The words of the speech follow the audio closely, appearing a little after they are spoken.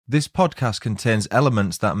This podcast contains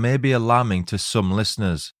elements that may be alarming to some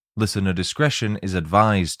listeners. Listener discretion is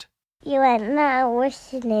advised. You are now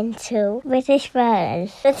listening to British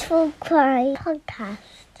Murders, the True Crime Podcast.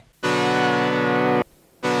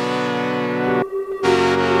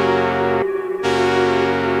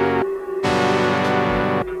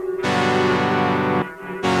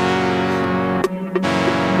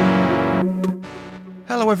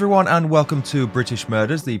 Hello everyone and welcome to British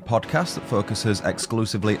Murders, the podcast that focuses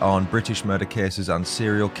exclusively on British murder cases and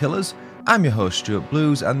serial killers. I'm your host Stuart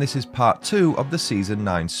Blues and this is part 2 of the Season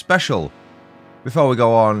 9 special. Before we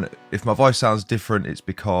go on, if my voice sounds different, it's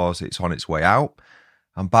because it's on its way out.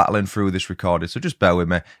 I'm battling through this recording, so just bear with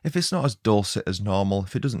me. If it's not as dulcet as normal,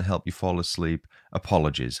 if it doesn't help you fall asleep,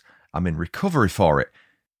 apologies. I'm in recovery for it.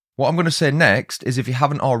 What I'm going to say next is if you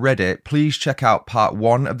haven't already, please check out part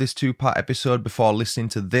 1 of this 2-part episode before listening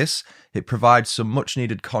to this. It provides some much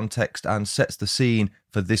needed context and sets the scene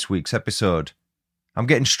for this week's episode. I'm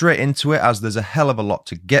getting straight into it as there's a hell of a lot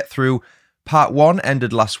to get through. Part 1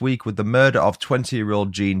 ended last week with the murder of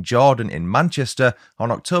 20-year-old Jean Jordan in Manchester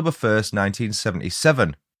on October 1st,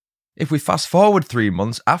 1977. If we fast forward 3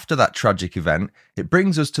 months after that tragic event, it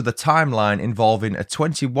brings us to the timeline involving a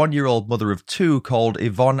 21-year-old mother of 2 called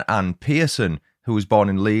Yvonne Ann Pearson, who was born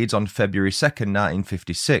in Leeds on February 2nd,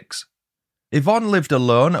 1956. Yvonne lived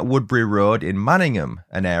alone at Woodbury Road in Manningham,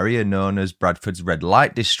 an area known as Bradford's Red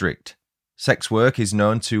Light District. Sex work is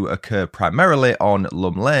known to occur primarily on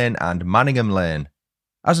Lum Lane and Manningham Lane.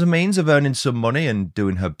 As a means of earning some money and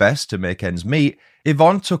doing her best to make ends meet,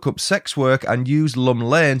 Yvonne took up sex work and used Lum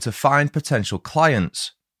Lane to find potential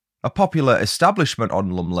clients. A popular establishment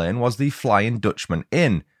on Lum Lane was the Flying Dutchman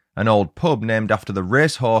Inn, an old pub named after the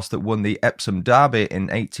racehorse that won the Epsom Derby in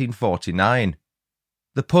 1849.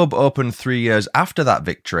 The pub opened 3 years after that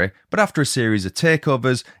victory, but after a series of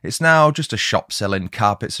takeovers, it's now just a shop selling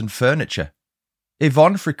carpets and furniture.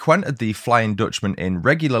 Yvonne frequented the Flying Dutchman Inn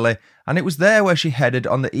regularly, and it was there where she headed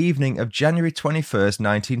on the evening of January 21st,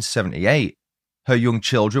 1978. Her young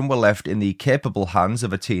children were left in the capable hands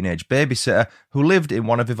of a teenage babysitter who lived in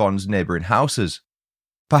one of Yvonne's neighbouring houses.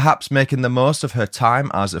 Perhaps making the most of her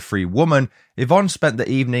time as a free woman, Yvonne spent the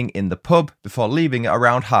evening in the pub before leaving at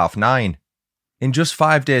around 9:30. In just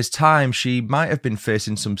 5 days' time, she might have been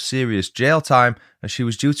facing some serious jail time as she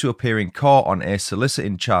was due to appear in court on a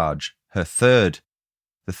soliciting charge, her third.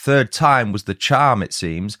 The third time was the charm, it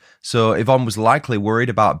seems, so Yvonne was likely worried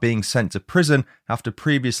about being sent to prison after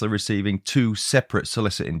previously receiving 2 separate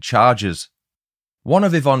soliciting charges. One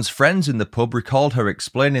of Yvonne's friends in the pub recalled her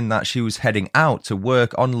explaining that she was heading out to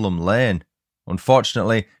work on Lum Lane.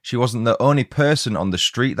 Unfortunately, she wasn't the only person on the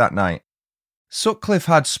street that night. Sutcliffe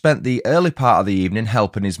had spent the early part of the evening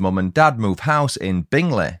helping his mum and dad move house in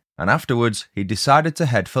Bingley, and afterwards he decided to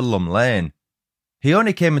head for Lum Lane. He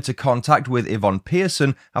only came into contact with Yvonne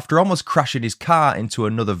Pearson after almost crashing his car into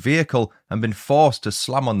another vehicle and been forced to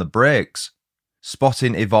slam on the brakes.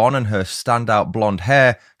 Spotting Yvonne and her standout blonde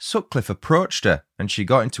hair, Sutcliffe approached her and she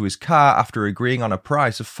got into his car after agreeing on a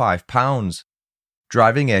price of £5.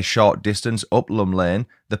 Driving a short distance up Lum Lane,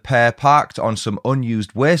 the pair parked on some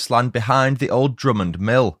unused wasteland behind the old Drummond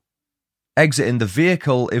Mill. Exiting the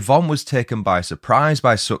vehicle, Yvonne was taken by surprise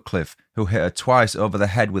by Sutcliffe, who hit her twice over the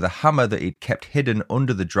head with a hammer that he'd kept hidden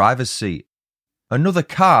under the driver's seat. Another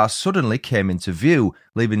car suddenly came into view,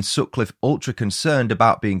 leaving Sutcliffe ultra concerned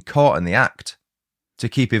about being caught in the act. To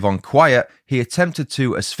keep Yvonne quiet, he attempted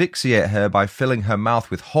to asphyxiate her by filling her mouth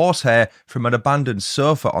with horsehair from an abandoned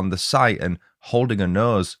sofa on the site and holding her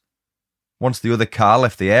nose. Once the other car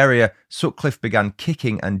left the area, Sutcliffe began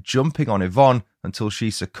kicking and jumping on Yvonne until she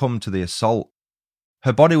succumbed to the assault.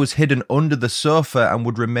 Her body was hidden under the sofa and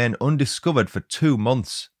would remain undiscovered for 2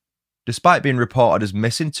 months. Despite being reported as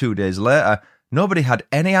missing 2 days later, nobody had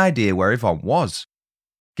any idea where Yvonne was.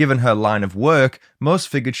 Given her line of work, most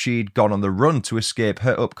figured she'd gone on the run to escape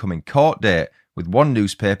her upcoming court date, with one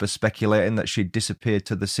newspaper speculating that she'd disappeared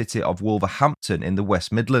to the city of Wolverhampton in the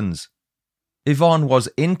West Midlands. Yvonne was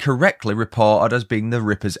incorrectly reported as being the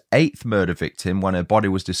Ripper's 8th murder victim when her body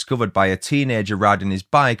was discovered by a teenager riding his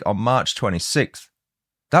bike on March 26th.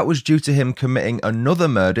 That was due to him committing another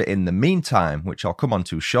murder in the meantime, which I'll come on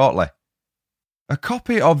to shortly. A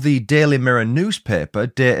copy of the Daily Mirror newspaper,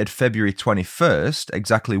 dated February 21st,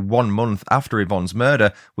 exactly 1 month after Yvonne's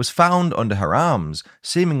murder, was found under her arms,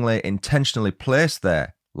 seemingly intentionally placed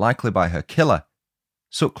there, likely by her killer.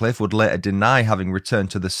 Sutcliffe would later deny having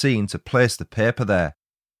returned to the scene to place the paper there.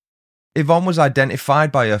 Yvonne was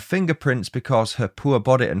identified by her fingerprints because her poor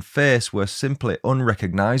body and face were simply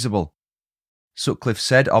unrecognisable. Sutcliffe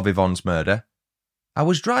said of Yvonne's murder, "I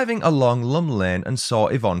was driving along Lum Lane and saw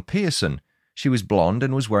Yvonne Pearson. She was blonde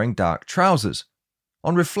and was wearing dark trousers.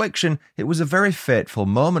 On reflection, it was a very fateful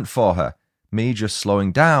moment for her, me just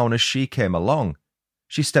slowing down as she came along.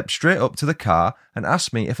 She stepped straight up to the car and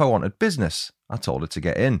asked me if I wanted business. I told her to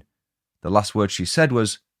get in. The last word she said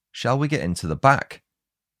was, "Shall we get into the back?"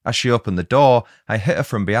 As she opened the door, I hit her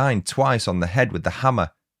from behind twice on the head with the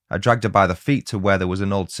hammer. I dragged her by the feet to where there was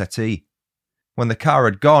an old settee. When the car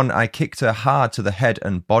had gone, I kicked her hard to the head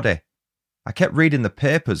and body. I kept reading the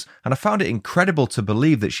papers, and I found it incredible to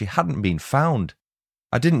believe that she hadn't been found.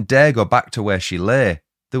 I didn't dare go back to where she lay.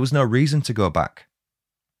 There was no reason to go back.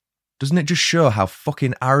 Doesn't it just show how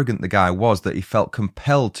fucking arrogant the guy was that he felt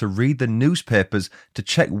compelled to read the newspapers to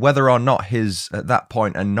check whether or not his, at that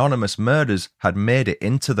point, anonymous murders had made it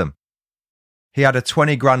into them? He had a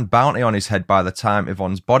 20 grand bounty on his head by the time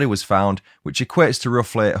Yvonne's body was found, which equates to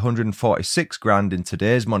roughly 146 grand in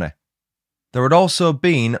today's money. There had also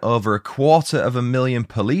been over 250,000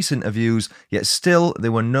 police interviews, yet still they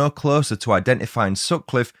were no closer to identifying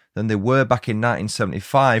Sutcliffe than they were back in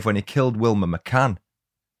 1975 when he killed Wilma McCann.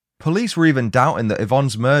 Police were even doubting that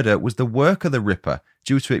Yvonne's murder was the work of the Ripper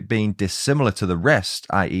due to it being dissimilar to the rest,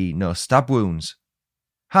 i.e. no stab wounds.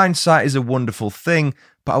 Hindsight is a wonderful thing,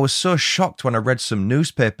 but I was so shocked when I read some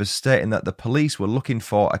newspapers stating that the police were looking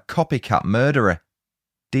for a copycat murderer.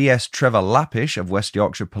 DS Trevor Lappish of West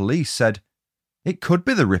Yorkshire Police said, "It could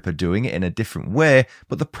be the Ripper doing it in a different way,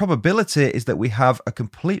 but the probability is that we have a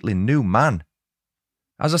completely new man."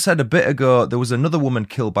 As I said a bit ago, there was another woman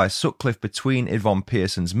killed by Sutcliffe between Yvonne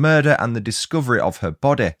Pearson's murder and the discovery of her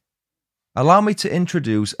body. Allow me to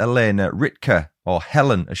introduce Elena Ritka, or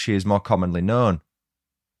Helen as she is more commonly known.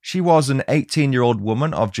 She was an 18-year-old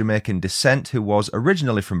woman of Jamaican descent who was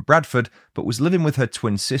originally from Bradford but was living with her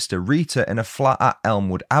twin sister Rita in a flat at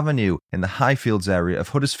Elmwood Avenue in the Highfields area of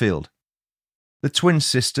Huddersfield. The twin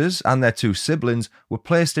sisters and their two siblings were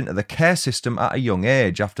placed into the care system at a young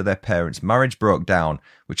age after their parents' marriage broke down,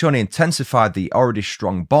 which only intensified the already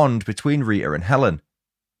strong bond between Rita and Helen.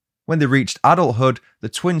 When they reached adulthood, the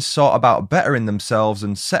twins sought about bettering themselves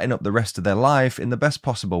and setting up the rest of their life in the best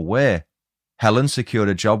possible way. Helen secured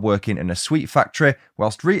a job working in a sweet factory,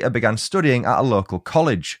 whilst Rita began studying at a local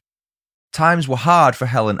college. Times were hard for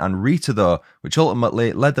Helen and Rita though, which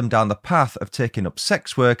ultimately led them down the path of taking up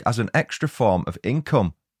sex work as an extra form of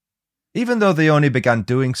income. Even though they only began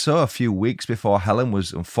doing so a few weeks before Helen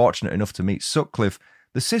was unfortunate enough to meet Sutcliffe,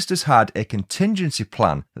 the sisters had a contingency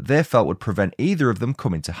plan that they felt would prevent either of them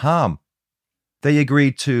coming to harm. They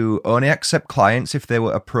agreed to only accept clients if they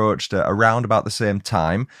were approached around about the same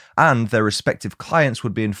time, and their respective clients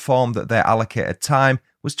would be informed that their allocated time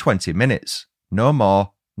was 20 minutes. No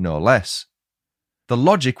more, no less. The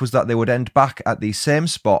logic was that they would end back at the same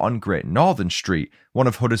spot on Great Northern Street, one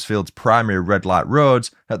of Huddersfield's primary red light roads,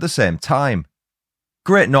 at the same time.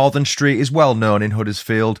 Great Northern Street is well known in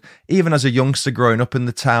Huddersfield. Even as a youngster growing up in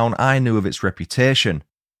the town, I knew of its reputation.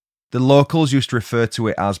 The locals used to refer to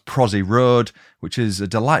it as Prosy Road, which is a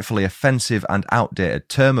delightfully offensive and outdated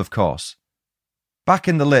term, of course. Back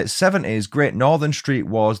in the late 70s, Great Northern Street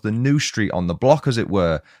was the new street on the block, as it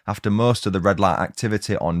were, after most of the red light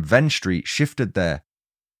activity on Venn Street shifted there.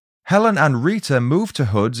 Helen and Rita moved to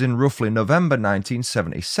Hoods in roughly November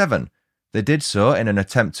 1977. They did so in an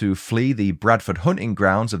attempt to flee the Bradford hunting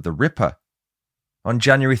grounds of the Ripper. On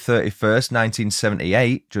January 31st,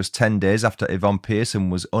 1978, just 10 days after Yvonne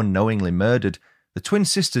Pearson was unknowingly murdered, the twin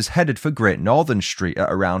sisters headed for Great Northern Street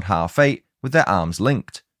at around 8:30 with their arms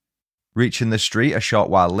linked. Reaching the street a short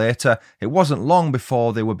while later, it wasn't long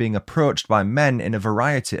before they were being approached by men in a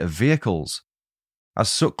variety of vehicles. As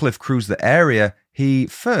Sutcliffe cruised the area, he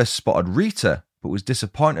first spotted Rita, but was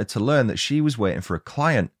disappointed to learn that she was waiting for a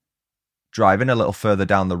client. Driving a little further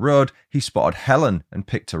down the road, he spotted Helen and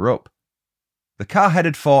picked her up. The car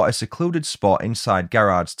headed for a secluded spot inside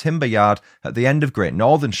Garrard's timber yard at the end of Great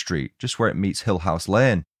Northern Street, just where it meets Hillhouse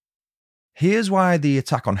Lane. Here's why the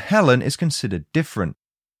attack on Helen is considered different.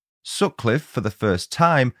 Sutcliffe, for the first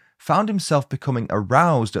time, found himself becoming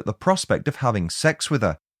aroused at the prospect of having sex with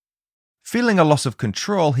her. Feeling a loss of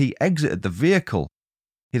control, he exited the vehicle.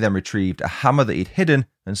 He then retrieved a hammer that he'd hidden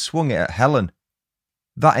and swung it at Helen.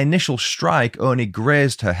 That initial strike only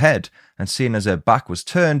grazed her head, and seeing as her back was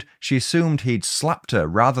turned, she assumed he'd slapped her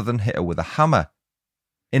rather than hit her with a hammer.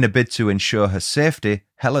 In a bid to ensure her safety,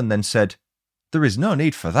 Helen then said, "There is no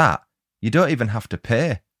need for that. You don't even have to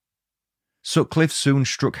pay." Sutcliffe soon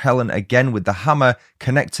struck Helen again with the hammer,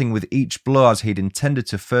 connecting with each blow as he'd intended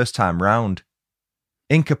to first time round.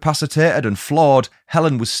 Incapacitated and flawed,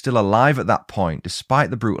 Helen was still alive at that point, despite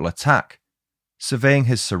the brutal attack. Surveying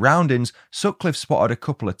his surroundings, Sutcliffe spotted a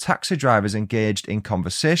couple of taxi drivers engaged in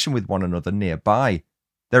conversation with one another nearby.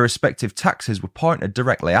 Their respective taxes were pointed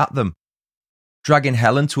directly at them. Dragging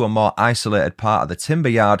Helen to a more isolated part of the timber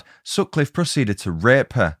yard, Sutcliffe proceeded to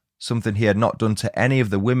rape her, something he had not done to any of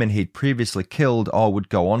the women he'd previously killed or would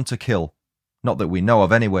go on to kill. Not that we know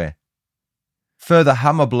of anyway. Further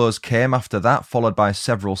hammer blows came after that, followed by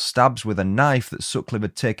several stabs with a knife that Sutcliffe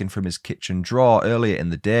had taken from his kitchen drawer earlier in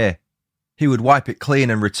the day. He would wipe it clean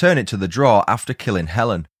and return it to the drawer after killing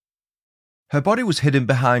Helen. Her body was hidden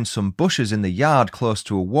behind some bushes in the yard close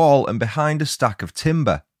to a wall and behind a stack of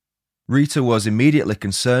timber. Rita was immediately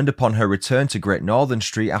concerned upon her return to Great Northern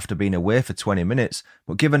Street after being away for 20 minutes,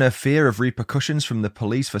 but given her fear of repercussions from the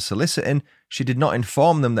police for soliciting, she did not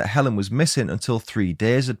inform them that Helen was missing until 3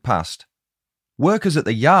 days had passed. Workers at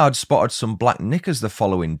the yard spotted some black knickers the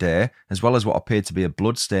following day, as well as what appeared to be a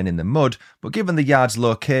bloodstain in the mud, but given the yard's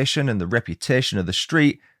location and the reputation of the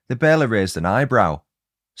street, they barely raised an eyebrow.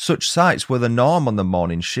 Such sights were the norm on the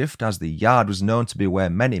morning shift, as the yard was known to be where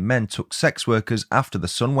many men took sex workers after the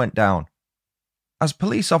sun went down. As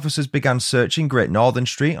police officers began searching Great Northern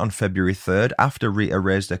Street on February 3rd after Rita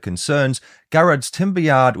raised her concerns, Garrod's timber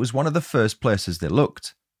yard was one of the first places they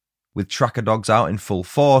looked. With tracker dogs out in full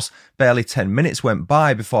force, barely 10 minutes went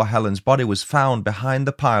by before Helen's body was found behind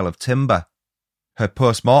the pile of timber. Her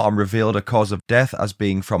post-mortem revealed a cause of death as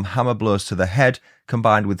being from hammer blows to the head,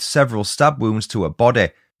 combined with several stab wounds to her body,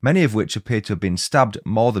 many of which appeared to have been stabbed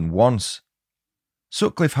more than once.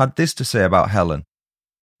 Sutcliffe had this to say about Helen.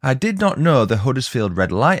 I did not know the Huddersfield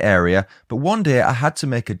red light area, but one day I had to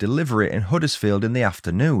make a delivery in Huddersfield in the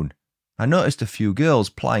afternoon. I noticed a few girls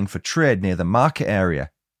plying for trade near the market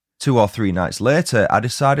area. 2 or 3 nights later, I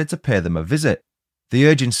decided to pay them a visit. The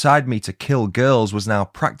urge inside me to kill girls was now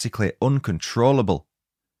practically uncontrollable.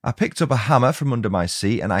 I picked up a hammer from under my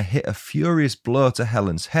seat and I hit a furious blow to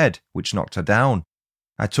Helen's head, which knocked her down.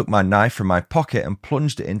 I took my knife from my pocket and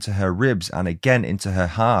plunged it into her ribs and again into her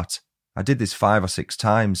heart. I did this 5 or 6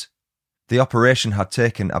 times. The operation had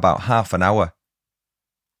taken about half an hour.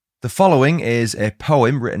 The following is a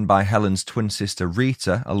poem written by Helen's twin sister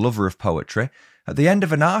Rita, a lover of poetry, at the end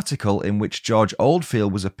of an article in which George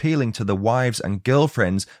Oldfield was appealing to the wives and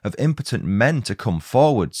girlfriends of impotent men to come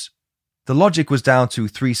forwards. The logic was down to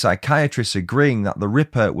 3 psychiatrists agreeing that the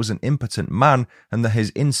Ripper was an impotent man and that his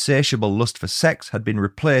insatiable lust for sex had been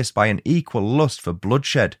replaced by an equal lust for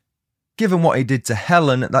bloodshed. Given what he did to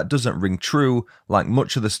Helen, that doesn't ring true, like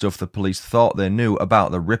much of the stuff the police thought they knew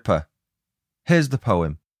about the Ripper. Here's the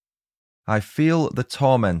poem. I feel the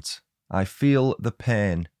torment, I feel the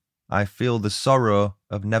pain, I feel the sorrow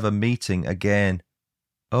of never meeting again.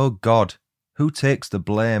 Oh God, who takes the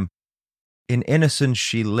blame? In innocence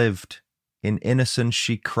she lived, in innocence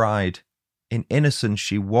she cried, in innocence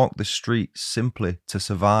she walked the street simply to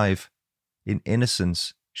survive. In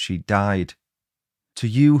innocence she died. To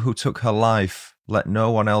you who took her life, let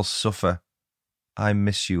no one else suffer. I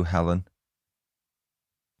miss you, Helen.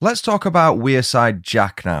 Let's talk about Wearside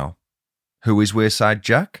Jack now. Who is Wearside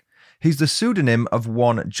Jack? He's the pseudonym of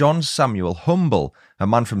one John Samuel Humble, a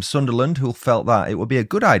man from Sunderland who felt that it would be a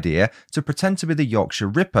good idea to pretend to be the Yorkshire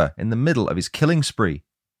Ripper in the middle of his killing spree.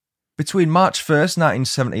 Between March 1st,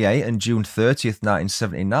 1978 and June 30th,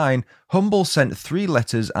 1979, Humble sent 3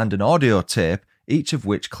 letters and an audio tape, each of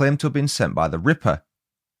which claimed to have been sent by the Ripper.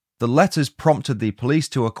 The letters prompted the police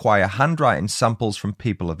to acquire handwriting samples from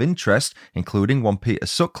people of interest, including one Peter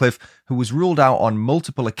Sutcliffe, who was ruled out on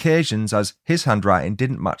multiple occasions as his handwriting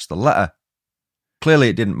didn't match the letter. Clearly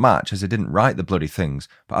it didn't match, as he didn't write the bloody things,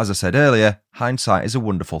 but as I said earlier, hindsight is a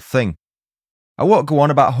wonderful thing. I won't go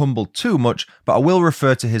on about Humble too much, but I will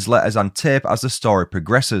refer to his letters and tape as the story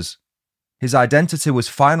progresses. His identity was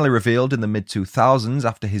finally revealed in the mid-2000s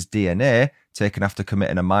after his DNA, taken after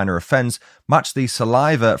committing a minor offence, matched the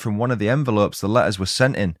saliva from one of the envelopes the letters were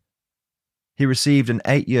sent in. He received an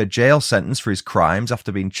 8-year jail sentence for his crimes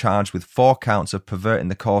after being charged with 4 counts of perverting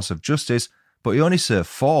the course of justice, but he only served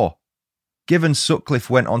 4. Given Sutcliffe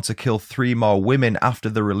went on to kill 3 more women after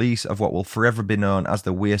the release of what will forever be known as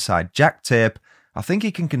the Wearside Jack tape, I think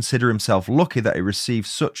he can consider himself lucky that he received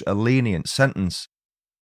such a lenient sentence.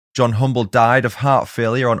 John Humble died of heart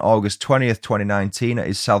failure on August 20th, 2019 at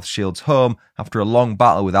his South Shields home after a long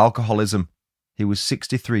battle with alcoholism. He was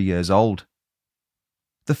 63 years old.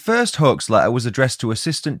 The first hoax letter was addressed to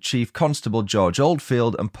Assistant Chief Constable George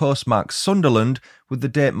Oldfield and postmarked Sunderland with the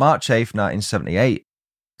date March 8th, 1978.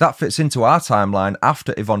 That fits into our timeline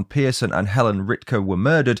after Yvonne Pearson and Helen Ritker were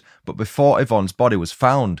murdered, but before Yvonne's body was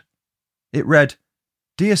found. It read,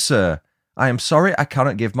 Dear Sir, I am sorry I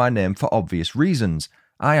cannot give my name for obvious reasons.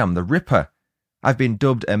 I am the Ripper. I've been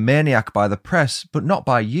dubbed a maniac by the press, but not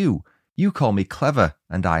by you. You call me clever,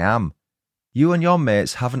 and I am. You and your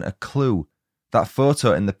mates haven't a clue. That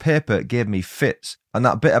photo in the paper gave me fits, and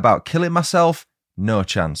that bit about killing myself? No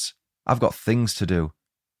chance. I've got things to do.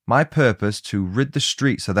 My purpose to rid the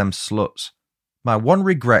streets of them sluts. My one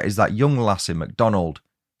regret is that young lassie MacDonald.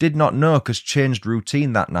 Did not know 'cause changed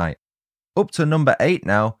routine that night. Up to number 8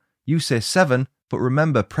 now. You say 7, but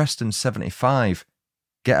remember Preston's 75.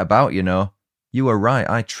 Get about, you know. You were right,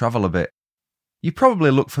 I travel a bit. You probably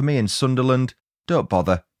look for me in Sunderland. Don't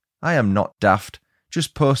bother. I am not daft.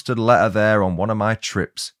 Just posted a letter there on one of my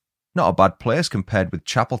trips. Not a bad place compared with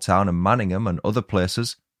Chapeltown and Manningham and other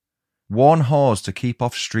places. Warn whores to keep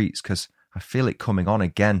off streets 'cause I feel it coming on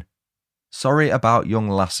again. Sorry about young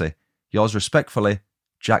lassie. Yours respectfully,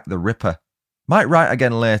 Jack the Ripper. Might write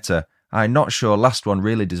again later. I'm not sure last one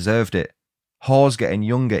really deserved it. Whores getting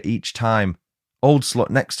younger each time. Old slut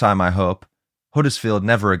next time, I hope. Huddersfield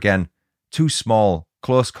never again. Too small.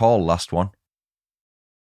 Close call, last one.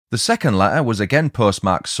 The second letter was again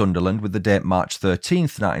postmarked Sunderland with the date March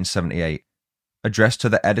 13th, 1978. Addressed to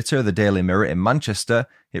the editor of the Daily Mirror in Manchester,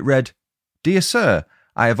 it read, Dear Sir,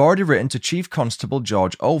 I have already written to Chief Constable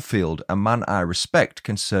George Oldfield, a man I respect,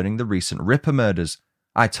 concerning the recent Ripper murders.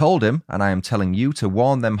 I told him, and I am telling you to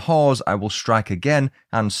warn them whores I will strike again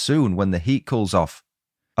and soon when the heat cools off.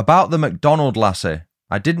 About the MacDonald lassie,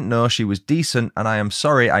 I didn't know she was decent and I am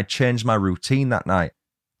sorry I changed my routine that night.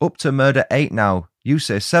 Up to murder 8 now. You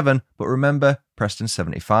say 7, but remember Preston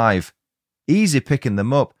 75. Easy picking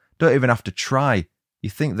them up, don't even have to try. You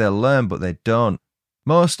think they'll learn, but they don't.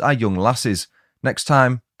 Most are young lasses. Next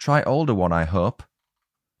time, try older one, I hope.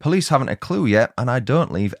 Police haven't a clue yet, and I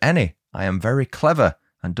don't leave any. I am very clever,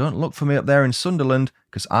 and don't look for me up there in Sunderland,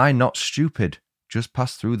 'cause I not stupid. Just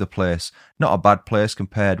pass through the place. Not a bad place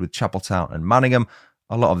compared with Chapeltown and Manningham.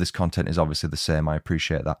 A lot of this content is obviously the same, I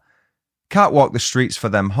appreciate that. Can't walk the streets for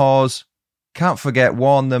them whores. Can't forget,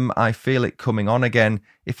 warn them, I feel it coming on again.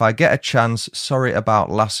 If I get a chance, sorry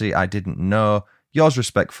about lassie I didn't know. Yours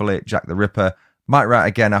respectfully, Jack the Ripper. Might write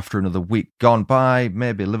again after another week gone by,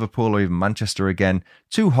 maybe Liverpool or even Manchester again.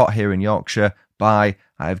 Too hot here in Yorkshire. Bye.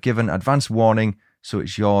 I have given advance warning, so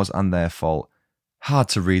it's yours and their fault. Hard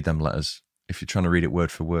to read them letters, if you're trying to read it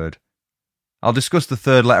word for word. I'll discuss the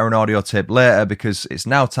third letter and audio tape later because it's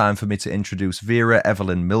now time for me to introduce Vera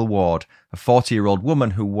Evelyn Millward, a 40-year-old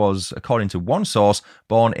woman who was, according to one source,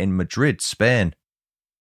 born in Madrid, Spain.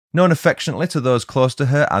 Known affectionately to those close to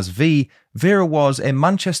her as V, Vera was a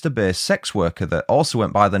Manchester-based sex worker that also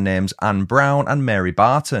went by the names Anne Brown and Mary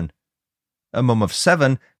Barton. A mum of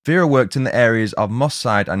 7, Vera worked in the areas of Moss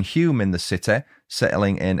Side and Hume in the city,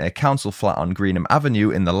 settling in a council flat on Greenham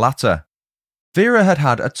Avenue in the latter. Vera had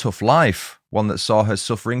had a tough life, one that saw her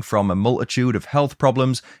suffering from a multitude of health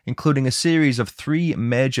problems, including a series of 3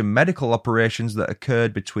 major medical operations that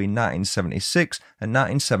occurred between 1976 and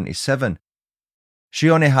 1977. She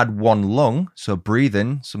only had one lung, so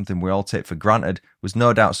breathing, something we all take for granted, was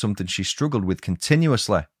no doubt something she struggled with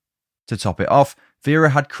continuously. To top it off,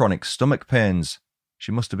 Vera had chronic stomach pains.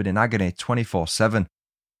 She must have been in agony 24/7.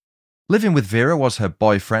 Living with Vera was her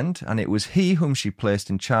boyfriend, and it was he whom she placed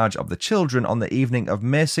in charge of the children on the evening of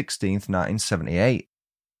May 16th, 1978.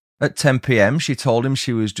 At 10 p.m, she told him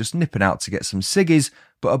she was just nipping out to get some ciggies,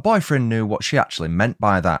 but her boyfriend knew what she actually meant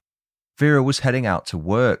by that. Vera was heading out to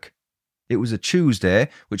work. It was a Tuesday,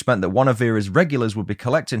 which meant that one of Vera's regulars would be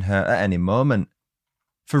collecting her at any moment.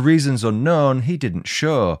 For reasons unknown, he didn't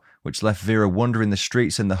show, which left Vera wandering the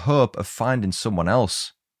streets in the hope of finding someone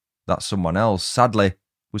else. That someone else, sadly,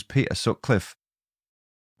 was Peter Sutcliffe.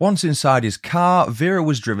 Once inside his car, Vera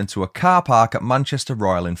was driven to a car park at Manchester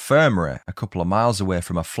Royal Infirmary, a couple of miles away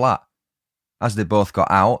from her flat. As they both got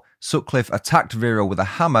out, Sutcliffe attacked Vera with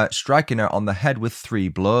a hammer, striking her on the head with 3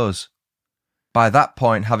 blows. By that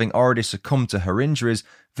point, having already succumbed to her injuries,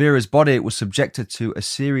 Vera's body was subjected to a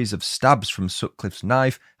series of stabs from Sutcliffe's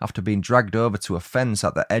knife after being dragged over to a fence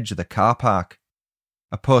at the edge of the car park.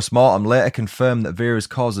 A post-mortem later confirmed that Vera's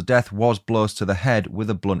cause of death was blows to the head with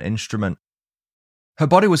a blunt instrument. Her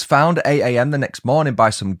body was found at 8 a.m. the next morning by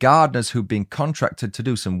some gardeners who'd been contracted to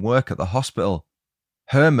do some work at the hospital.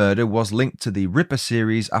 Her murder was linked to the Ripper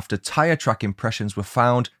series after tyre track impressions were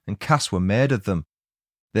found and casts were made of them.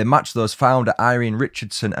 They matched those found at Irene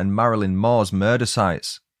Richardson and Marilyn Moore's murder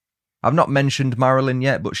sites. I've not mentioned Marilyn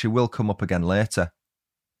yet, but she will come up again later.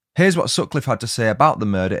 Here's what Sutcliffe had to say about the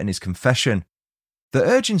murder in his confession. The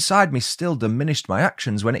urge inside me still diminished my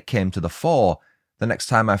actions when it came to the fore. The next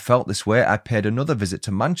time I felt this way, I paid another visit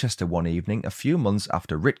to Manchester one evening a few months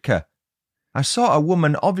after Ritka. I saw a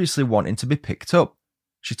woman obviously wanting to be picked up.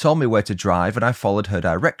 She told me where to drive and I followed her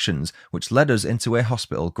directions, which led us into a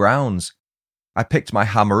hospital grounds. I picked my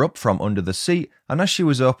hammer up from under the seat and as she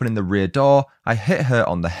was opening the rear door, I hit her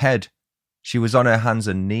on the head. She was on her hands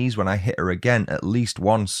and knees when I hit her again at least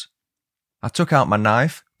once. I took out my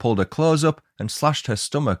knife, pulled her clothes up, and slashed her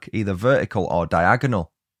stomach either vertical or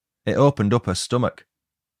diagonal. It opened up her stomach.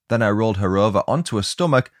 Then I rolled her over onto her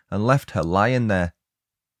stomach and left her lying there.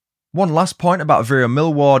 One last point about Vera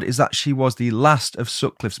Millward is that she was the last of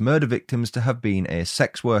Sutcliffe's murder victims to have been a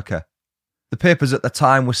sex worker. The papers at the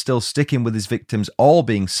time were still sticking with his victims all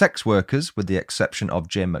being sex workers, with the exception of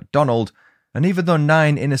Jane MacDonald, and even though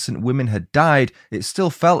 9 innocent women had died, it still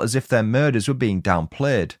felt as if their murders were being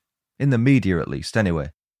downplayed. In the media at least,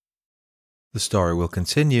 anyway. The story will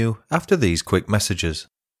continue after these quick messages.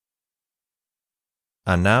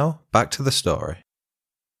 And now, back to the story.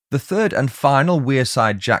 The third and final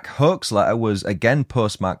Wearside Jack hoax letter was again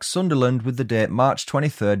postmarked Sunderland with the date March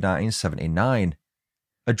 23, 1979.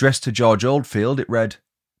 Addressed to George Oldfield, it read,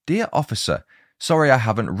 "Dear Officer, sorry I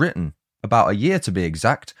haven't written, about a year to be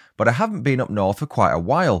exact, but I haven't been up north for quite a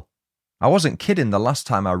while. I wasn't kidding the last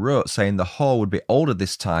time I wrote saying the whore would be older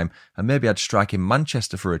this time and maybe I'd strike in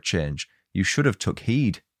Manchester for a change. You should have took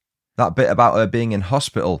heed. That bit about her being in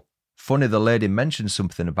hospital. Funny the lady mentioned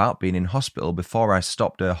something about being in hospital before I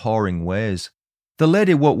stopped her whoring ways. The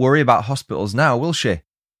lady won't worry about hospitals now, will she?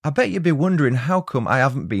 I bet you'd be wondering how come I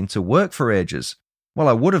haven't been to work for ages. Well,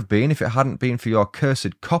 I would have been if it hadn't been for your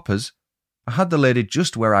cursed coppers. I had the lady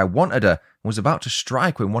just where I wanted her and was about to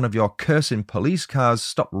strike when one of your cursing police cars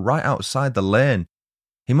stopped right outside the lane.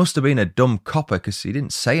 He must have been a dumb copper because he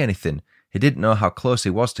didn't say anything. He didn't know how close he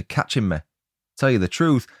was to catching me. Tell you the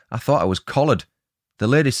truth, I thought I was collared. The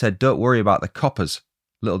lady said don't worry about the coppers.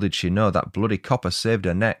 Little did she know that bloody copper saved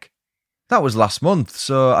her neck. That was last month,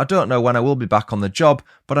 so I don't know when I will be back on the job,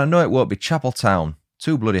 but I know it won't be Chapeltown.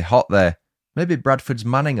 Too bloody hot there. Maybe Bradford's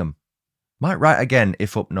Manningham. Might write again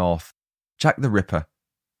if up north. Jack the Ripper.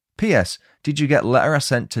 P.S. Did you get letter I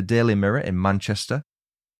sent to Daily Mirror in Manchester?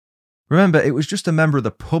 Remember, it was just a member of the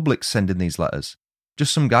public sending these letters.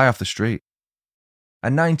 Just some guy off the street. A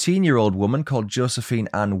 19-year-old woman called Josephine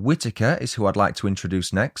Ann Whittaker is who I'd like to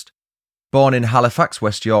introduce next. Born in Halifax,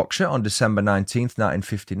 West Yorkshire on December 19,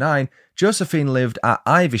 1959, Josephine lived at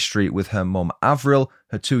Ivy Street with her mum Avril,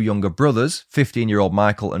 her 2 younger brothers, 15-year-old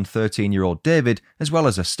Michael and 13-year-old David, as well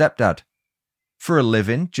as her stepdad. For a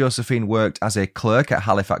living, Josephine worked as a clerk at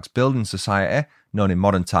Halifax Building Society, known in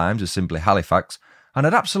modern times as simply Halifax, and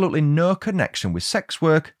had absolutely no connection with sex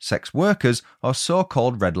work, sex workers, or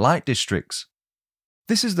so-called red light districts.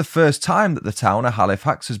 This is the first time that the town of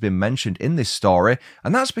Halifax has been mentioned in this story,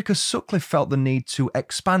 and that's because Sutcliffe felt the need to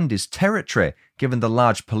expand his territory, given the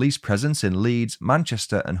large police presence in Leeds,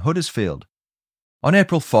 Manchester and Huddersfield. On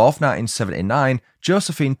April 4th, 1979,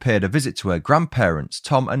 Josephine paid a visit to her grandparents,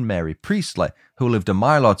 Tom and Mary Priestley, who lived a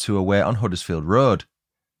mile or two away on Huddersfield Road.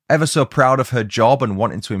 Ever so proud of her job and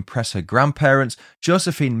wanting to impress her grandparents,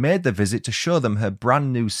 Josephine made the visit to show them her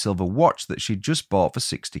brand new silver watch that she'd just bought for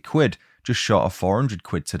 60 quid, just short of 400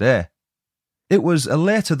 quid today. It was a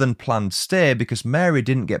later than planned stay because Mary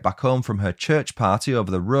didn't get back home from her church party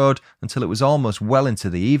over the road until it was almost well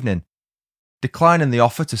into the evening. Declining the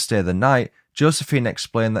offer to stay the night, Josephine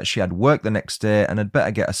explained that she had work the next day and had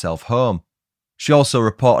better get herself home. She also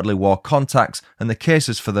reportedly wore contacts and the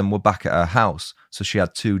cases for them were back at her house, so she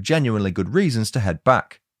had 2 genuinely good reasons to head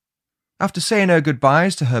back. After saying her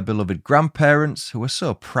goodbyes to her beloved grandparents, who were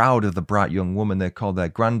so proud of the bright young woman they called their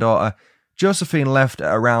granddaughter, Josephine left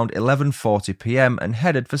at around 11:40 p.m. and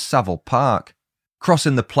headed for Savile Park.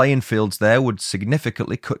 Crossing the playing fields there would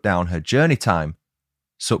significantly cut down her journey time.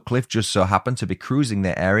 Sutcliffe just so happened to be cruising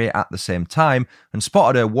the area at the same time and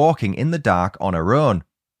spotted her walking in the dark on her own.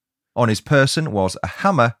 On his person was a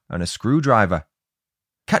hammer and a screwdriver.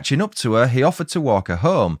 Catching up to her, he offered to walk her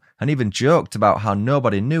home and even joked about how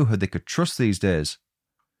nobody knew who they could trust these days.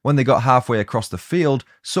 When they got halfway across the field,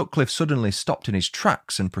 Sutcliffe suddenly stopped in his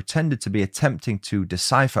tracks and pretended to be attempting to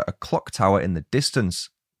decipher a clock tower in the distance.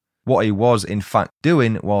 What he was in fact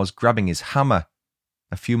doing was grabbing his hammer.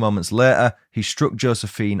 A few moments later, he struck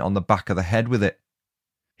Josephine on the back of the head with it.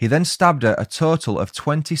 He then stabbed her a total of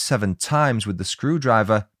 27 times with the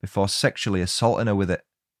screwdriver before sexually assaulting her with it.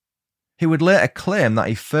 He would later claim that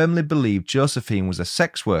he firmly believed Josephine was a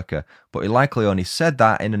sex worker, but he likely only said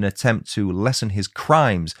that in an attempt to lessen his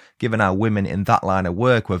crimes, given how women in that line of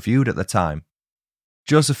work were viewed at the time.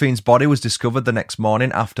 Josephine's body was discovered the next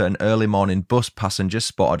morning after an early morning bus passenger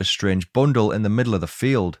spotted a strange bundle in the middle of the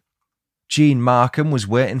field. Jean Markham was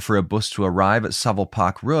waiting for a bus to arrive at Savile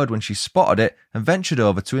Park Road when she spotted it and ventured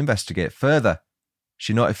over to investigate further.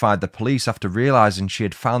 She notified the police after realising she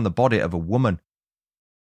had found the body of a woman.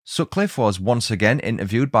 Sutcliffe was once again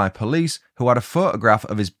interviewed by police who had a photograph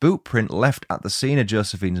of his boot print left at the scene of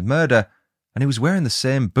Josephine's murder, and he was wearing the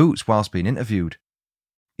same boots whilst being interviewed.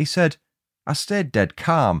 He said, "I stayed dead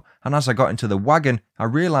calm, and as I got into the wagon, I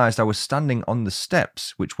realised I was standing on the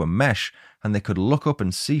steps, which were mesh, and they could look up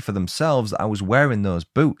and see for themselves that I was wearing those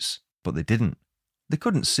boots, but they didn't. They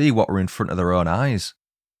couldn't see what were in front of their own eyes."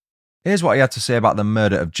 Here's what he had to say about the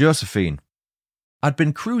murder of Josephine. "I'd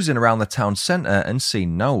been cruising around the town centre and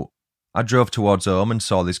seen no. I drove towards home and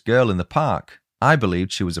saw this girl in the park. I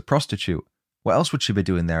believed she was a prostitute. What else would she be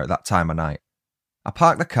doing there at that time of night? I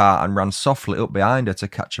parked the car and ran softly up behind her to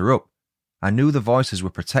catch her up. I knew the voices were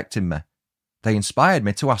protecting me. They inspired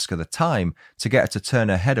me to ask her the time, to get her to turn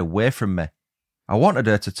her head away from me. I wanted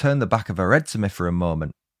her to turn the back of her head to me for a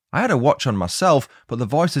moment. I had a watch on myself, but the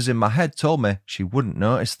voices in my head told me she wouldn't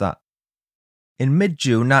notice that." In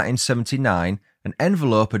mid-June 1979, an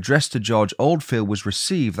envelope addressed to George Oldfield was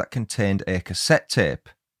received that contained a cassette tape.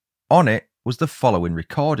 On it was the following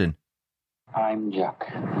recording. "I'm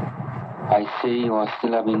Jack. I see you are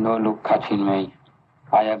still having no luck catching me.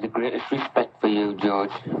 I have the greatest respect for you,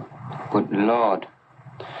 George. But Lord,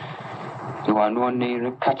 you are no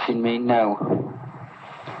nearer catching me now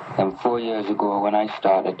than 4 years ago when I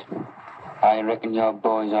started. I reckon your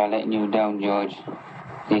boys are letting you down, George.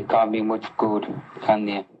 They can't be much good, can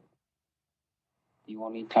they? The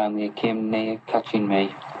only time they came near catching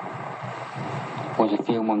me was a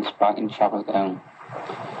few months back in Chapeltown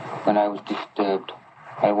when I was disturbed.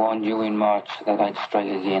 I warned you in March that I'd strike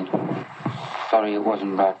again. Sorry it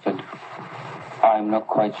wasn't Bradford. I'm not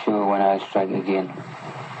quite sure when I'll strike again.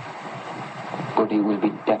 But it will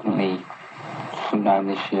be definitely sometime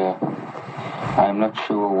this year. I'm not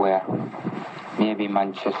sure where. Maybe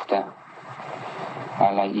Manchester.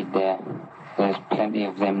 I like it there. There's plenty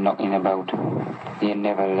of them knocking about. They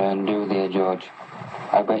never learn, do they, George?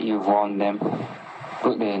 I bet you've warned them,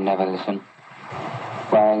 but they never listen.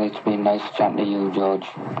 Well, it's been nice chatting to you, George.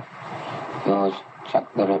 Yours,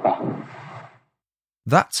 Jack the Ripper."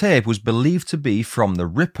 That tape was believed to be from the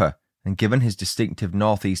Ripper, and given his distinctive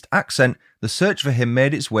northeast accent, the search for him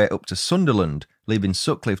made its way up to Sunderland, leaving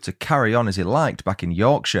Sutcliffe to carry on as he liked back in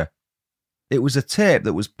Yorkshire. It was a tape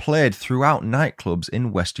that was played throughout nightclubs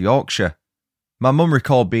in West Yorkshire. My mum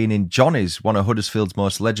recalled being in Johnny's, one of Huddersfield's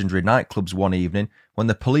most legendary nightclubs, one evening when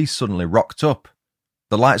the police suddenly rocked up.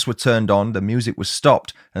 The lights were turned on, the music was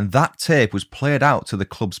stopped, and that tape was played out to the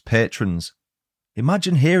club's patrons.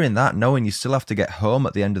 Imagine hearing that knowing you still have to get home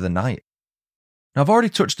at the end of the night. Now, I've already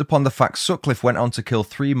touched upon the fact Sutcliffe went on to kill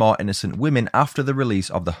 3 more innocent women after the release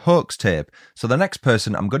of the hoax tape, so the next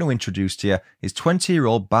person I'm going to introduce to you is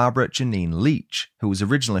 20-year-old Barbara Janine Leach, who was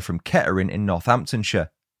originally from Kettering in Northamptonshire.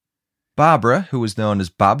 Barbara, who was known as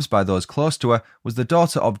Babs by those close to her, was the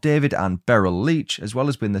daughter of David and Beryl Leach, as well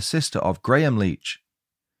as being the sister of Graham Leach.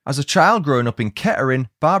 As a child growing up in Kettering,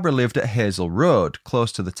 Barbara lived at Hazel Road,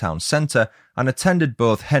 close to the town centre, and attended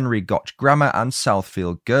both Henry Gotch Grammar and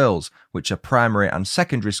Southfield Girls, which are primary and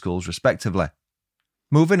secondary schools respectively.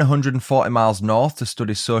 Moving 140 miles north to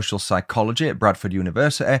study social psychology at Bradford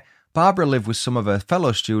University, Barbara lived with some of her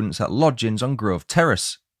fellow students at lodgings on Grove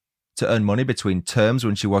Terrace. To earn money between terms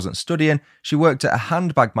when she wasn't studying, she worked at a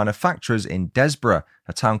handbag manufacturer's in Desborough,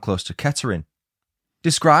 a town close to Kettering.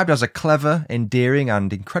 Described as a clever, endearing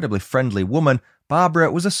and incredibly friendly woman,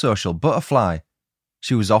 Barbara was a social butterfly.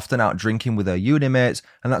 She was often out drinking with her uni mates,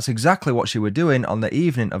 and that's exactly what she was doing on the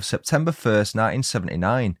evening of September 1st,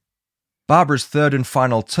 1979. Barbara's third and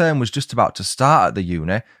final term was just about to start at the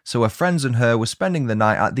uni, so her friends and her were spending the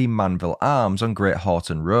night at the Manville Arms on Great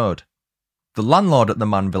Horton Road. The landlord at the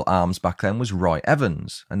Manville Arms back then was Roy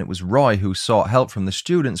Evans, and it was Roy who sought help from the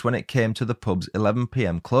students when it came to the pub's 11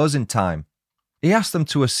 p.m. closing time. He asked them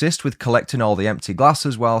to assist with collecting all the empty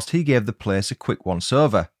glasses whilst he gave the place a quick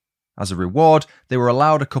once-over. As a reward, they were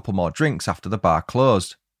allowed a couple more drinks after the bar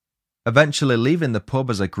closed. Eventually leaving the pub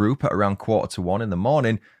as a group at around 1:45 in the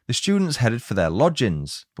morning, the students headed for their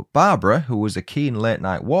lodgings, but Barbara, who was a keen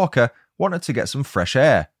late-night walker, wanted to get some fresh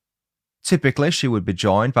air. Typically, she would be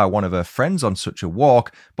joined by one of her friends on such a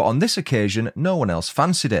walk, but on this occasion, no one else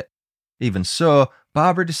fancied it. Even so,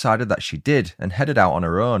 Barbara decided that she did and headed out on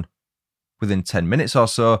her own. Within 10 minutes or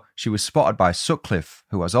so, she was spotted by Sutcliffe,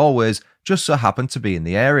 who, as always, just so happened to be in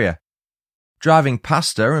the area. Driving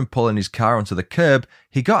past her and pulling his car onto the curb,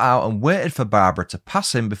 he got out and waited for Barbara to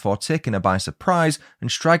pass him before taking her by surprise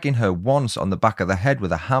and striking her once on the back of the head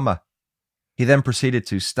with a hammer. He then proceeded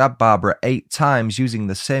to stab Barbara 8 times using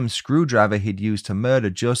the same screwdriver he'd used to murder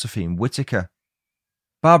Josephine Whittaker.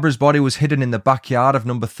 Barbara's body was hidden in the backyard of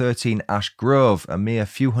number 13 Ash Grove, a mere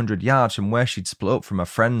few hundred yards from where she'd split up from her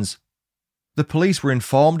friends. The police were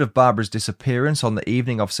informed of Barbara's disappearance on the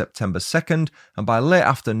evening of September 2nd, and by late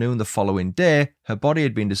afternoon the following day, her body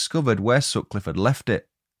had been discovered where Sutcliffe had left it.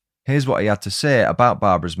 Here's what he had to say about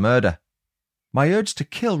Barbara's murder. My urge to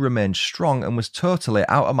kill remained strong and was totally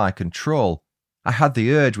out of my control. I had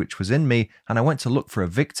the urge which was in me, and I went to look for a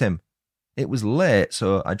victim. It was late,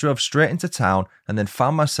 so I drove straight into town and then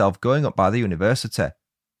found myself going up by the university.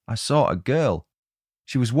 I saw a girl.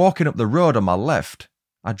 She was walking up the road on my left.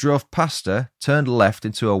 I drove past her, turned left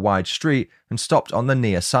into a wide street and stopped on the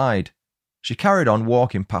near side. She carried on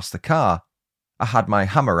walking past the car. I had my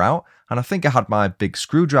hammer out and I think I had my big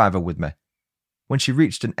screwdriver with me. When she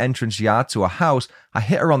reached an entrance yard to a house, I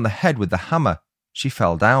hit her on the head with the hammer. She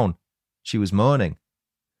fell down. She was moaning.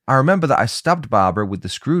 I remember that I stabbed Barbara with the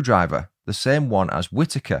screwdriver, the same one as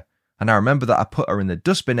Whittaker, and I remember that I put her in the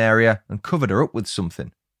dustbin area and covered her up with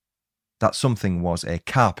something. That something was a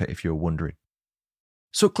carpet, if you were wondering.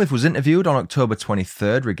 Sutcliffe was interviewed on October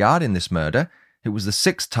 23rd regarding this murder. It was the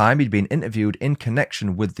 6th time he'd been interviewed in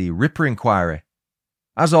connection with the Ripper inquiry.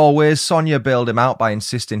 As always, Sonia bailed him out by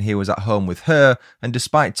insisting he was at home with her, and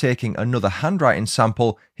despite taking another handwriting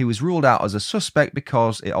sample, he was ruled out as a suspect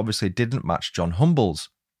because it obviously didn't match John Humble's.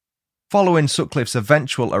 Following Sutcliffe's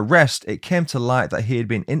eventual arrest, it came to light that he had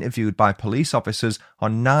been interviewed by police officers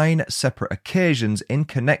on 9 separate occasions in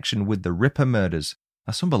connection with the Ripper murders.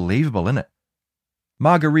 That's unbelievable, isn't it?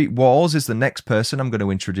 Marguerite Walls is the next person I'm going to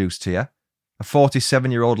introduce to you. A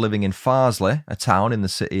 47-year-old living in Farsley, a town in the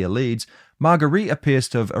city of Leeds, Marguerite appears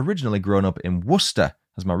to have originally grown up in Worcester,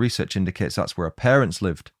 as my research indicates that's where her parents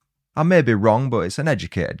lived. I may be wrong, but it's an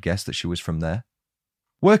educated guess that she was from there.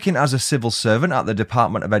 Working as a civil servant at the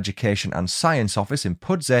Department of Education and Science office in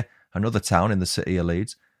Pudsey, another town in the city of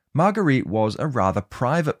Leeds, Marguerite was a rather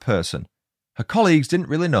private person. Her colleagues didn't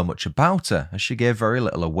really know much about her, as she gave very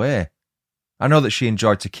little away. I know that she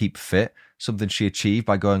enjoyed to keep fit, something she achieved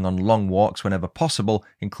by going on long walks whenever possible,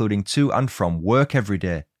 including to and from work every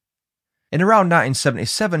day. In around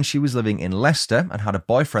 1977, she was living in Leicester and had a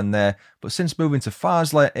boyfriend there, but since moving to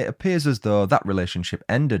Farsley, it appears as though that relationship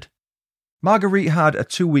ended. Marguerite had a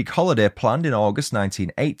 2-week holiday planned in August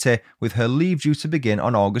 1980, with her leave due to begin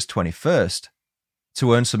on August 21st.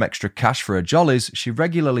 To earn some extra cash for her jollies, she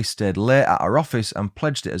regularly stayed late at her office and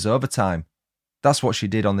pledged it as overtime. That's what she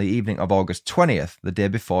did on the evening of August 20th, the day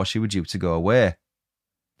before she was due to go away.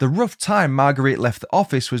 The rough time Marguerite left the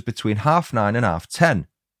office was between 9:30 and 10:30.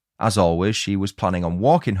 As always, she was planning on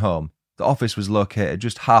walking home. The office was located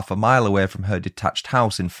just half a mile away from her detached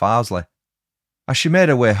house in Farsley. As she made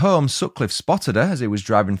her way home, Sutcliffe spotted her as he was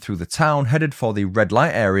driving through the town, headed for the red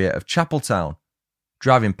light area of Chapeltown.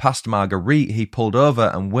 Driving past Marguerite, he pulled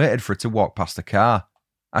over and waited for her to walk past the car.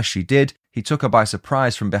 As she did, he took her by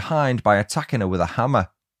surprise from behind by attacking her with a hammer.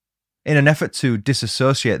 In an effort to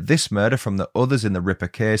disassociate this murder from the others in the Ripper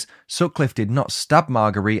case, Sutcliffe did not stab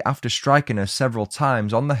Marguerite after striking her several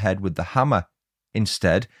times on the head with the hammer.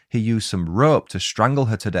 Instead, he used some rope to strangle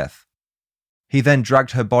her to death. He then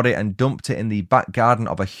dragged her body and dumped it in the back garden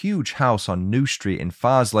of a huge house on New Street in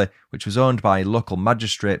Farsley, which was owned by local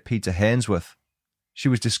magistrate Peter Hainsworth. She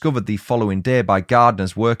was discovered the following day by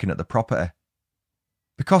gardeners working at the property.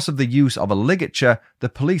 Because of the use of a ligature, the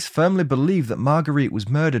police firmly believed that Marguerite was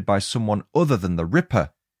murdered by someone other than the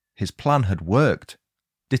Ripper. His plan had worked.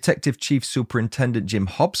 Detective Chief Superintendent Jim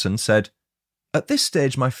Hobson said, "At this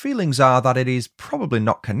stage, my feelings are that it is probably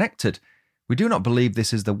not connected. We do not believe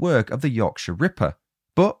this is the work of the Yorkshire Ripper,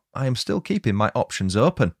 but I am still keeping my options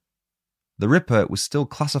open." The Ripper was still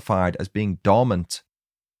classified as being dormant.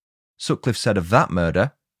 Sutcliffe said of that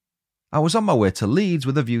murder, "I was on my way to Leeds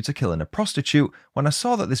with a view to killing a prostitute when I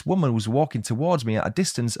saw that this woman was walking towards me at a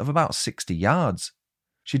distance of about 60 yards.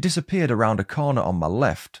 She disappeared around a corner on my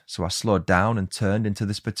left, so I slowed down and turned into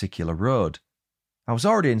this particular road. I was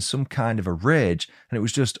already in some kind of a rage, and it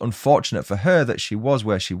was just unfortunate for her that she was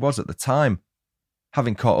where she was at the time.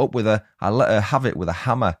 Having caught up with her, I let her have it with a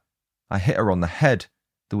hammer. I hit her on the head.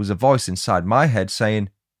 There was a voice inside my head saying,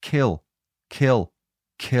 'Kill, kill,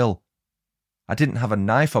 kill.' I didn't have a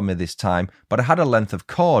knife on me this time, but I had a length of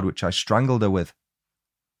cord which I strangled her with."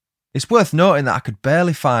 It's worth noting that I could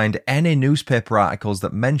barely find any newspaper articles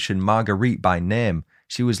that mention Marguerite by name.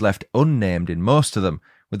 She was left unnamed in most of them,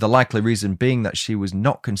 with the likely reason being that she was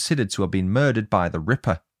not considered to have been murdered by the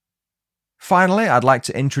Ripper. Finally, I'd like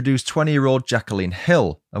to introduce 20-year-old Jacqueline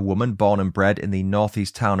Hill, a woman born and bred in the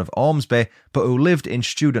northeast town of Ormsby, but who lived in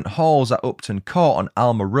student halls at Upton Court on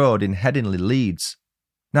Alma Road in Headingley, Leeds.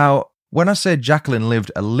 Now, when I say Jacqueline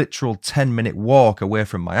lived a literal 10-minute walk away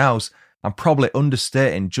from my house, I'm probably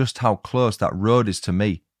understating just how close that road is to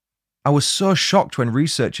me. I was so shocked when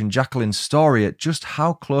researching Jacqueline's story at just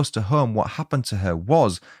how close to home what happened to her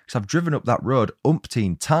was, because I've driven up that road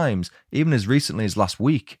umpteen times, even as recently as last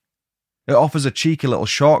week. It offers a cheeky little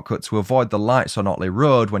shortcut to avoid the lights on Otley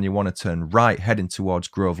Road when you want to turn right heading towards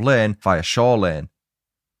Grove Lane via Shore Lane.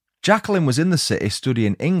 Jacqueline was in the city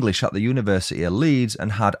studying English at the University of Leeds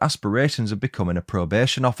and had aspirations of becoming a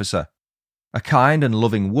probation officer. A kind and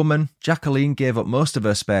loving woman, Jacqueline gave up most of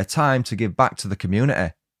her spare time to give back to the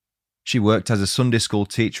community. She worked as a Sunday school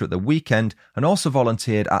teacher at the weekend and also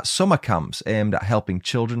volunteered at summer camps aimed at helping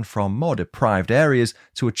children from more deprived areas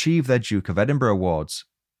to achieve their Duke of Edinburgh awards.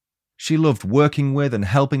 She loved working with and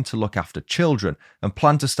helping to look after children and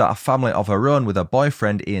planned to start a family of her own with her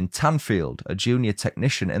boyfriend Ian Tanfield, a junior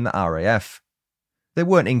technician in the RAF. They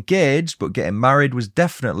weren't engaged, but getting married was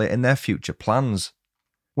definitely in their future plans.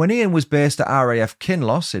 When Ian was based at RAF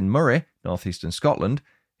Kinloss in Moray, northeastern Scotland,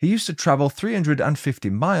 he used to travel 350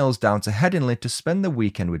 miles down to Headingley to spend the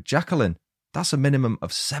weekend with Jacqueline. That's a minimum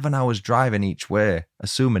of 7 hours driving each way,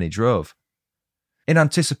 assuming he drove. In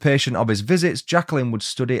anticipation of his visits, Jacqueline would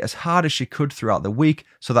study as hard as she could throughout the week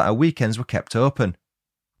so that her weekends were kept open.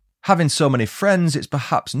 Having so many friends, it's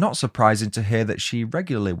perhaps not surprising to hear that she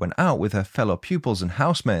regularly went out with her fellow pupils and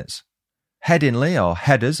housemates. Headingley, or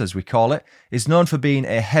Headers as we call it, is known for being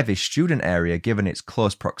a heavy student area given its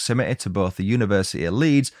close proximity to both the University of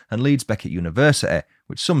Leeds and Leeds Beckett University,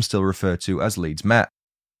 which some still refer to as Leeds Met.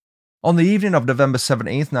 On the evening of November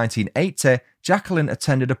 17, 1980, Jacqueline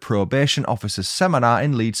attended a probation officer's seminar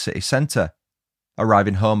in Leeds city centre.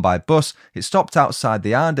 Arriving home by bus, it stopped outside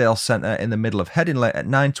the Arndale Centre in the middle of Headingley at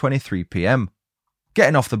 9:23 p.m.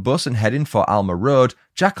 Getting off the bus and heading for Alma Road,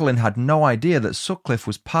 Jacqueline had no idea that Sutcliffe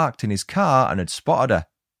was parked in his car and had spotted her.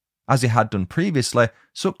 As he had done previously,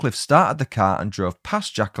 Sutcliffe started the car and drove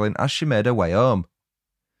past Jacqueline as she made her way home.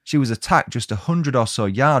 She was attacked just 100 or so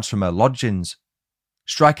yards from her lodgings.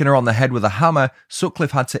 Striking her on the head with a hammer,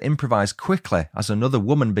 Sutcliffe had to improvise quickly as another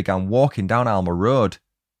woman began walking down Alma Road.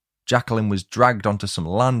 Jacqueline was dragged onto some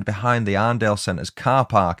land behind the Arndale Centre's car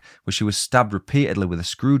park, where she was stabbed repeatedly with a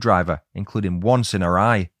screwdriver, including once in her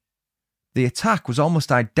eye. The attack was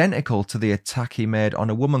almost identical to the attack he made on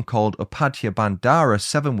a woman called Upadhyaya Bandara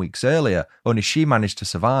 7 weeks earlier, only she managed to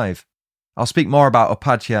survive. I'll speak more about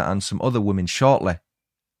Upadhyaya and some other women shortly.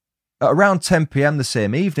 At around 10 p.m. the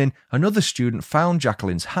same evening, another student found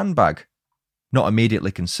Jacqueline's handbag. Not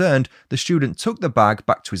immediately concerned, the student took the bag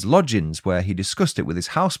back to his lodgings where he discussed it with his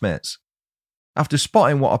housemates. After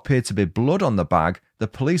spotting what appeared to be blood on the bag, the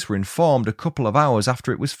police were informed a couple of hours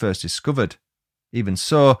after it was first discovered. Even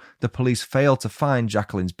so, the police failed to find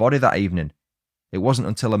Jacqueline's body that evening. It wasn't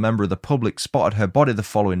until a member of the public spotted her body the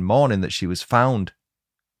following morning that she was found.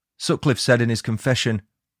 Sutcliffe said in his confession,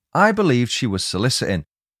 "I believed she was soliciting.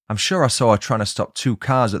 I'm sure I saw her trying to stop 2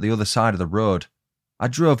 cars at the other side of the road. I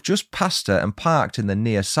drove just past her and parked in the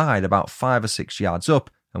near side about 5 or 6 yards up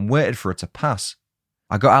and waited for her to pass.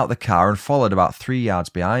 I got out the car and followed about 3 yards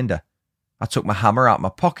behind her. I took my hammer out my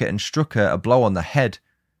pocket and struck her a blow on the head.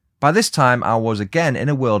 By this time, I was again in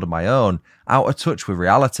a world of my own, out of touch with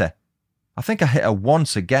reality. I think I hit her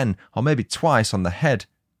once again, or maybe twice on the head.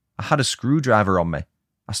 I had a screwdriver on me.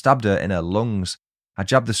 I stabbed her in her lungs. I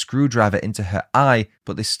jabbed the screwdriver into her eye,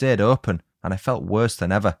 but they stayed open, and I felt worse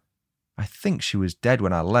than ever. I think she was dead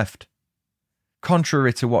when I left."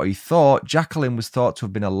 Contrary to what he thought, Jacqueline was thought to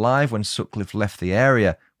have been alive when Sutcliffe left the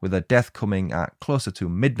area, with her death coming at closer to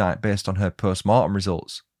midnight based on her post-mortem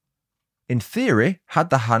results. In theory, had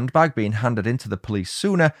the handbag been handed in to the police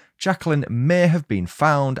sooner, Jacqueline may have been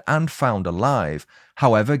found and found alive.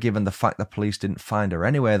 However, given the fact the police didn't find her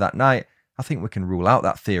anywhere that night, I think we can rule out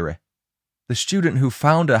that theory. The student who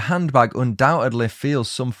found her handbag undoubtedly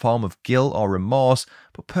feels some form of guilt or remorse,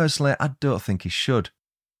 but personally I don't think he should.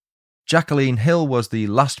 Jacqueline Hill was the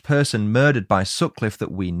last person murdered by Sutcliffe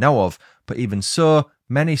that we know of, but even so,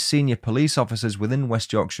 many senior police officers within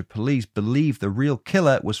West Yorkshire Police believe the real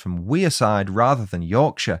killer was from Wearside rather than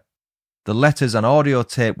Yorkshire. The letters and audio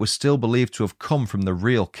tape were still believed to have come from the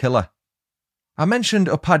real killer. I mentioned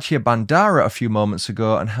Upadhyaya Bandara a few moments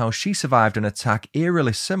ago and how she survived an attack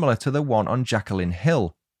eerily similar to the one on Jacqueline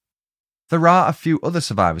Hill. There are a few other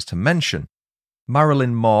survivors to mention.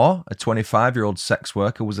 Marilyn Moore, a 25-year-old sex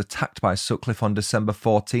worker, was attacked by Sutcliffe on December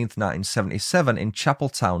 14, 1977 in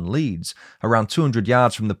Chapeltown, Leeds, around 200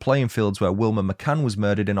 yards from the playing fields where Wilma McCann was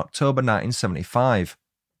murdered in October 1975.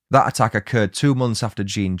 That attack occurred 2 months after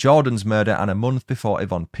Jean Jordan's murder and a month before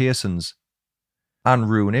Yvonne Pearson's. Anne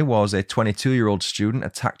Rooney was a 22-year-old student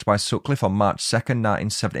attacked by Sutcliffe on March 2,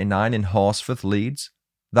 1979 in Horsforth, Leeds.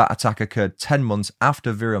 That attack occurred 10 months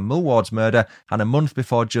after Vera Mulward's murder and a month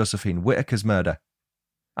before Josephine Whittaker's murder.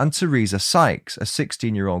 and Teresa Sykes, a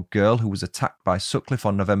 16-year-old girl who was attacked by Sutcliffe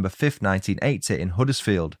on November 5, 1980 in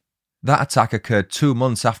Huddersfield. That attack occurred 2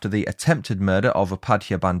 months after the attempted murder of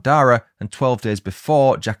Upadhyaya Bandara and 12 days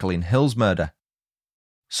before Jacqueline Hill's murder.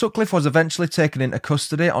 Sutcliffe was eventually taken into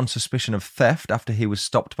custody on suspicion of theft after he was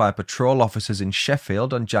stopped by patrol officers in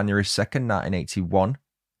Sheffield on January 2, 1981.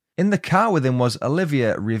 In the car with him was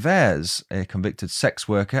Olivia Rivers, a convicted sex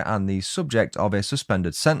worker and the subject of a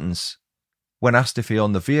suspended sentence. When asked if he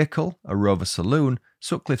owned the vehicle, a Rover Saloon,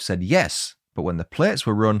 Sutcliffe said yes, but when the plates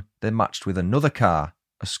were run, they matched with another car,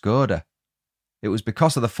 a Skoda. It was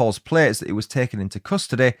because of the false plates that he was taken into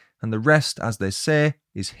custody, and the rest, as they say,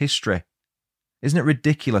 is history. Isn't it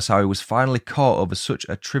ridiculous how he was finally caught over such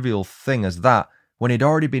a trivial thing as that when he'd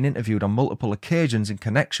already been interviewed on multiple occasions in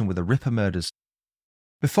connection with the Ripper murders?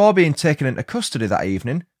 Before being taken into custody that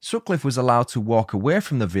evening, Sutcliffe was allowed to walk away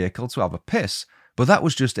from the vehicle to have a piss, but that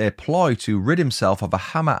was just a ploy to rid himself of a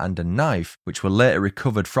hammer and a knife, which were later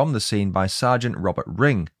recovered from the scene by Sergeant Robert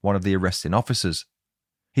Ring, one of the arresting officers.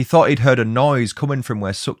 He thought he'd heard a noise coming from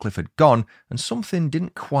where Sutcliffe had gone, and something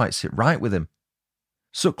didn't quite sit right with him.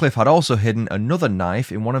 Sutcliffe had also hidden another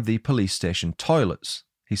knife in one of the police station toilets.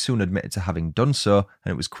 He soon admitted to having done so,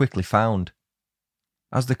 and it was quickly found.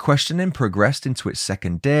 As the questioning progressed into its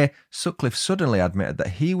second day, Sutcliffe suddenly admitted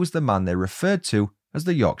that he was the man they referred to as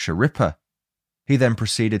the Yorkshire Ripper. He then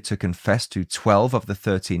proceeded to confess to 12 of the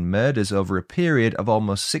 13 murders over a period of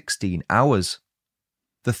almost 16 hours.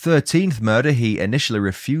 The 13th murder he initially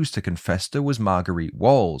refused to confess to was Marguerite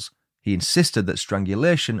Walls. He insisted that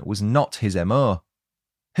strangulation was not his MO.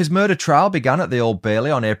 His murder trial began at the Old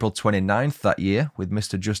Bailey on April 29th that year, with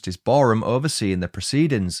Mr Justice Boreham overseeing the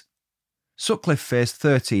proceedings. Sutcliffe faced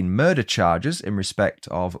 13 murder charges in respect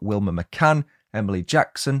of Wilma McCann, Emily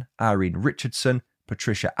Jackson, Irene Richardson,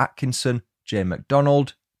 Patricia Atkinson, Jane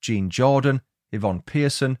MacDonald, Jean Jordan, Yvonne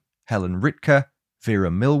Pearson, Helen Ritker, Vera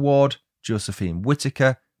Millward, Josephine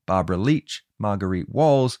Whittaker, Barbara Leach, Marguerite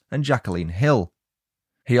Walls, and Jacqueline Hill.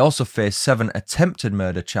 He also faced 7 attempted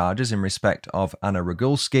murder charges in respect of Anna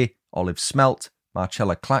Rogulski, Olive Smelt,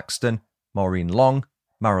 Marcella Claxton, Maureen Long,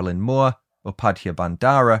 Marilyn Moore, Upadhyaya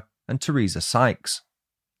Bandara, and Teresa Sykes.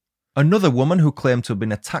 Another woman who claimed to have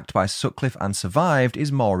been attacked by Sutcliffe and survived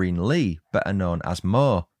is Maureen Lee, better known as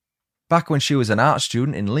Mo. Back when she was an art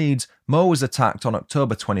student in Leeds, Mo was attacked on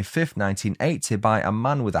October 25, 1980 by a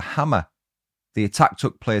man with a hammer. The attack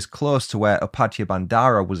took place close to where Upadhyaya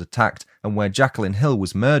Bandara was attacked and where Jacqueline Hill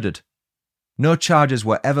was murdered. No charges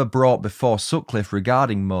were ever brought before Sutcliffe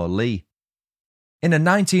regarding Mo Lee. In a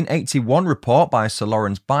 1981 report by Sir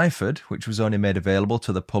Lawrence Byford, which was only made available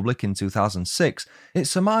to the public in 2006, it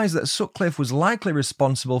surmised that Sutcliffe was likely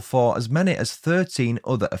responsible for as many as 13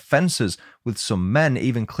 other offences, with some men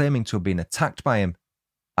even claiming to have been attacked by him.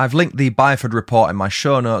 I've linked the Byford report in my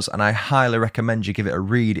show notes, and I highly recommend you give it a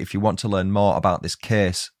read if you want to learn more about this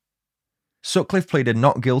case. Sutcliffe pleaded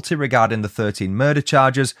not guilty regarding the 13 murder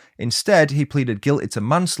charges. Instead, he pleaded guilty to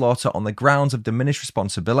manslaughter on the grounds of diminished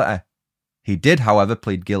responsibility. He did, however,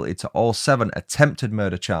 plead guilty to all 7 attempted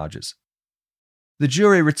murder charges. The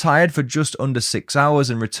jury retired for just under 6 hours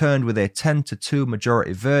and returned with a 10-2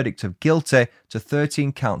 majority verdict of guilty to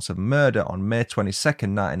 13 counts of murder on May 22,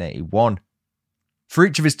 1981. For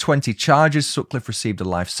each of his 20 charges, Sutcliffe received a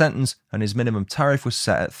life sentence, and his minimum tariff was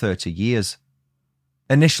set at 30 years.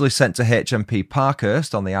 Initially sent to HMP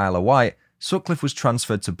Parkhurst on the Isle of Wight, Sutcliffe was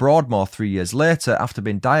transferred to Broadmoor 3 years later after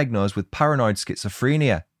being diagnosed with paranoid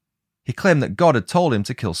schizophrenia. He claimed that God had told him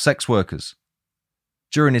to kill sex workers.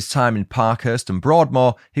 During his time in Parkhurst and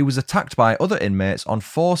Broadmoor, he was attacked by other inmates on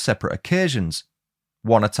 4 separate occasions.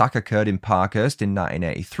 One attack occurred in Parkhurst in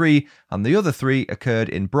 1983, and the other 3 occurred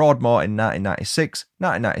in Broadmoor in 1996,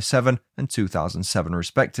 1997, and 2007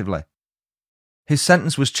 respectively. His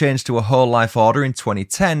sentence was changed to a whole life order in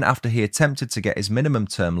 2010 after he attempted to get his minimum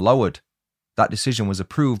term lowered. That decision was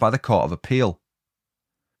approved by the Court of Appeal.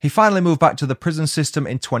 He finally moved back to the prison system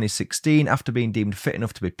in 2016 after being deemed fit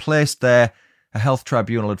enough to be placed there. A health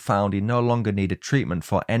tribunal had found he no longer needed treatment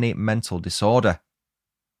for any mental disorder.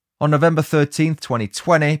 On November 13,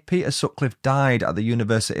 2020, Peter Sutcliffe died at the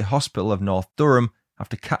University Hospital of North Durham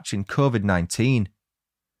after catching COVID-19.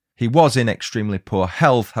 He was in extremely poor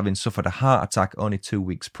health, having suffered a heart attack only 2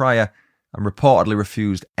 weeks prior, and reportedly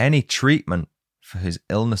refused any treatment for his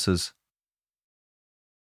illnesses.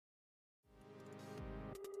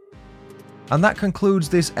 And that concludes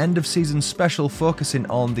this end of season special focusing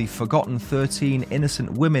on the forgotten 13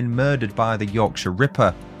 innocent women murdered by the Yorkshire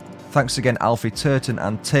Ripper. Thanks again Alfie Turton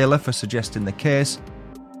and Taylor for suggesting the case.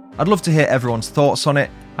 I'd love to hear everyone's thoughts on it.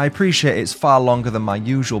 I appreciate it's far longer than my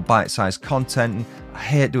usual bite-sized content, and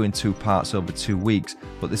hate doing 2 parts over 2 weeks,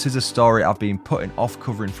 but this is a story I've been putting off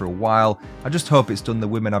covering for a while. I just hope it's done the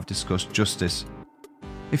women I've discussed justice.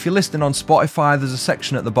 If you're listening on Spotify, there's a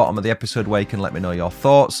section at the bottom of the episode where you can let me know your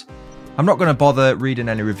thoughts. I'm not going to bother reading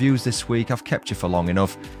any reviews this week, I've kept you for long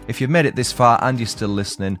enough. If you've made it this far and you're still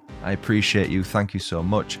listening, I appreciate you, thank you so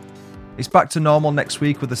much. It's back to normal next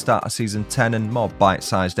week with the start of season 10 and more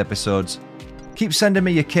bite-sized episodes. Keep sending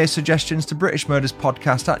me your case suggestions to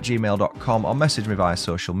britishmurderspodcast@gmail.com or message me via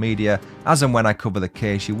social media. As and when I cover the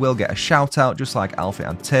case, you will get a shout out just like Alfie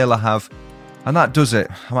and Taylor have. And that does it.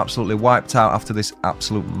 I'm absolutely wiped out after this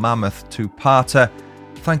absolute mammoth 2-parter.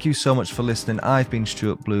 Thank you so much for listening. I've been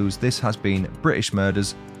Stuart Blues. This has been British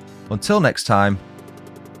Murders. Until next time,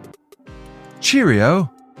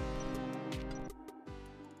 cheerio.